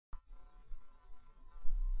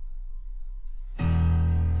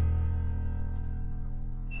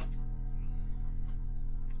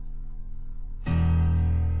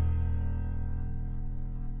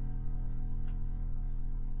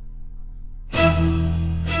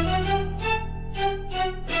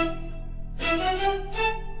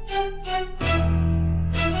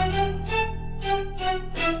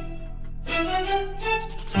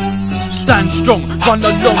stand strong, run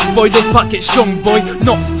along, boy, this pocket strong, boy.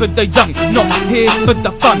 Not for the young, not here for the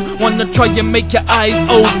fun. Wanna try and make your eyes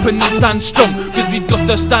open and stand strong, cause we've got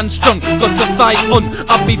to stand strong, got to fight on.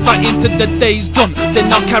 I'll be fighting till the day's gone, then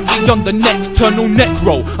I'll carry on the nocturnal neck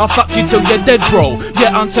roll. I'll fuck you till you're dead, bro.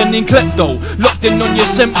 Yeah, I'm turning klepto, locked in on your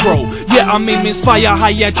scent, bro. Yeah, I'm aiming spire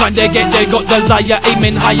higher, trying to get there, got desire,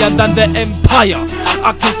 aiming higher than the empire.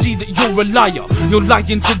 I can see that you're a liar, you're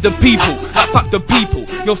lying to the people, like fuck the people.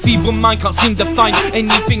 Your feeble mind can't seem to find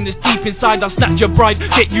anything that's deep inside. I'll snatch your bride,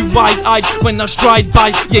 get you wide-eyed when I stride by.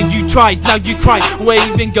 Yeah, you tried, now you cry,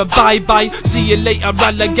 waving goodbye bye. See you later,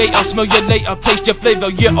 alligator, smell you later, taste your flavour.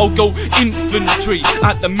 Yeah, I'll go infantry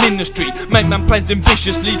at the ministry, make man plans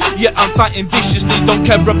ambitiously. Yeah, I'm fighting viciously, don't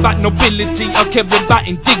care about nobility, I care about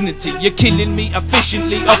indignity. You're killing me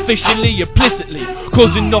efficiently, officially, implicitly,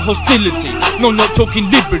 causing no hostility. No, not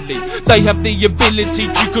talking liberally. They have the ability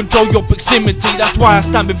to control your proximity. That's why I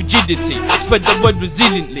stand with rigidity, spread the word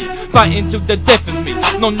resiliently, fighting to the death of me.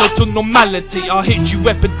 No, not to normality, I'll hit you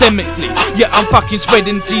epidemically. Yeah, I'm fucking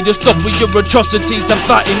spreading seed to stop with your atrocities. I'm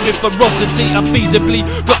fighting with ferocity, I feasibly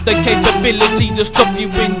got the capability to stop you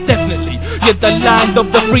indefinitely. Yeah, the land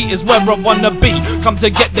of the free is where I wanna be. Come to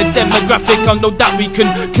get the demographic, I know that we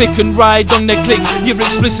can click and ride on the click. You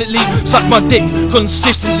explicitly suck my dick,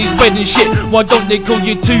 consistently spreading shit. Why don't they call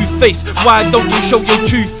you two-faced? Why don't you show your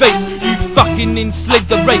true face? You fucking enslaved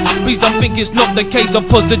the race. Please don't think it's not the case. I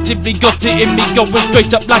positively got it in me, going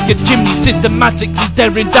straight up like a chimney, systematically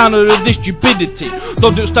tearing down all of this stupidity.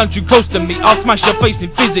 Don't stand too close to me, I'll smash your face in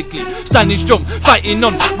physically. Standing strong, fighting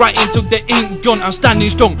on, right until the ink gone. I'm standing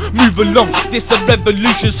strong, move along. This a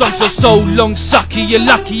revolution song, so long. Sucky, you're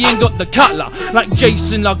lucky, ain't got the cutler. Like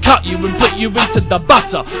Jason, I'll cut you and put you into the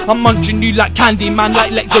butter. I'm munching you like candy, man,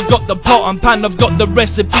 like Lecter got the pot and pan. I've got the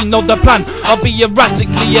recipe, know the plan. I'll be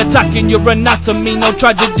erratically attacking your anatomy. No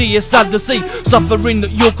tragedy, it's sad to see suffering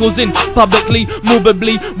that you're causing publicly,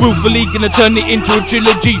 morbidly, willfully. Gonna turn it into a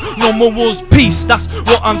trilogy. No more wars, peace, that's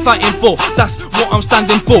what I'm fighting for, that's what I'm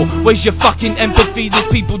standing for. Where's your fucking empathy? There's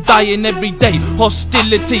people dying every day.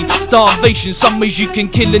 Hostility, starvation, some ways you can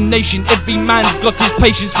kill a nation. Every man's got his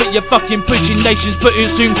patience, but you're fucking pushing nations. But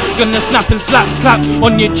it's soon gonna snap and slap, clap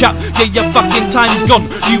on your chap. Yeah, your fucking time's gone,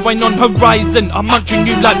 you ain't on horizon. I'm munching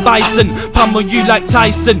you like bison, pummel you like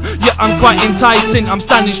Tyson. Yeah, I'm quite enticing, I'm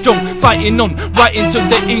standing strong, fighting on, right until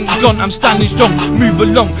the ink gone. I'm standing strong, move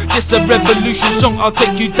along, this a revolution song. I'll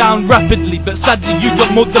take you down rapidly, but sadly you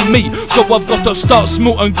got more than me, so I've got to start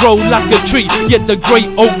small and grow like a tree. Yeah, the great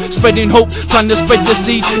oak, spreading hope, trying to spread the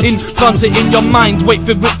seed in, plant it in your mind, wait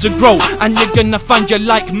for it to grow, and you're gonna find your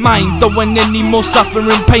like mind. Don't want any more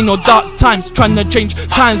suffering, pain or dark times, trying to change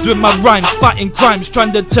times with my rhymes, fighting crimes,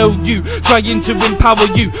 trying to tell you, trying to empower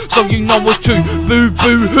you, so you know what's true. Boo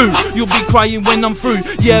boo hoo, you'll be crying when I'm through.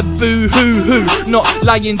 Yeah, boo hoo hoo, not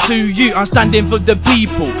lying to you. I'm standing for the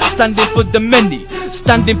people, standing for the many,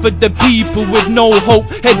 standing for the people with no hope,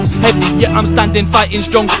 heads heavy. Yeah, I'm standing, fighting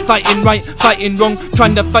strong, fighting right, fighting wrong,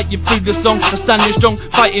 trying to fight you through the song. I'm standing strong,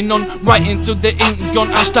 fighting on, right until the ink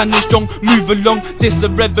gone. I'm standing strong, move along, this a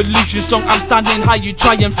revolution song. I'm standing high, you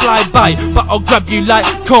try and fly by, but I'll grab you like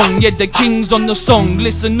Kong. Yeah, the king's on the song,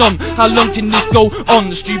 listen on. How long can this go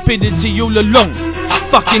on? Stupidity all along.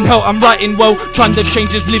 Fucking hell, I'm writing well, trying to change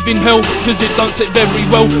this living hell, cause it don't sit very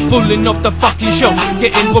well. Falling off the fucking shelf,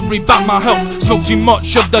 getting worried about my health. Smoked too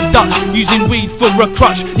much of the Dutch, using weed for a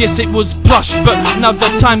crutch. Yes, it was plush, but now the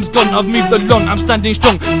time's gone. I've moved along, I'm standing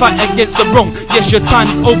strong, fight against the wrong. Yes, your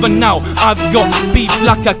time's over now, I've got beef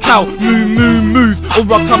like a cow. Moo moo move,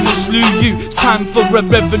 or I'll come and slew you. It's time for a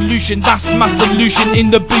revolution, that's my solution.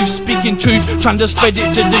 In the booth, speaking truth, trying to spread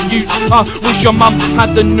it to the youth. I wish your mum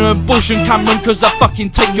had an abortion, Cameron, cause I fucking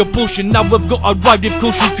take your portion. Now I've got to ride with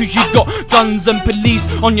caution, cause you've got guns and police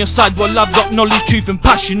on your side. Well, I've got knowledge, truth and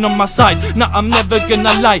passion on my side. Now I'm never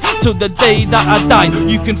gonna lie till the day that I die.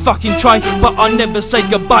 You can fucking try, but I'll never say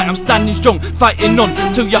goodbye. I'm standing strong, fighting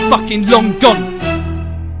on till you're fucking long gone.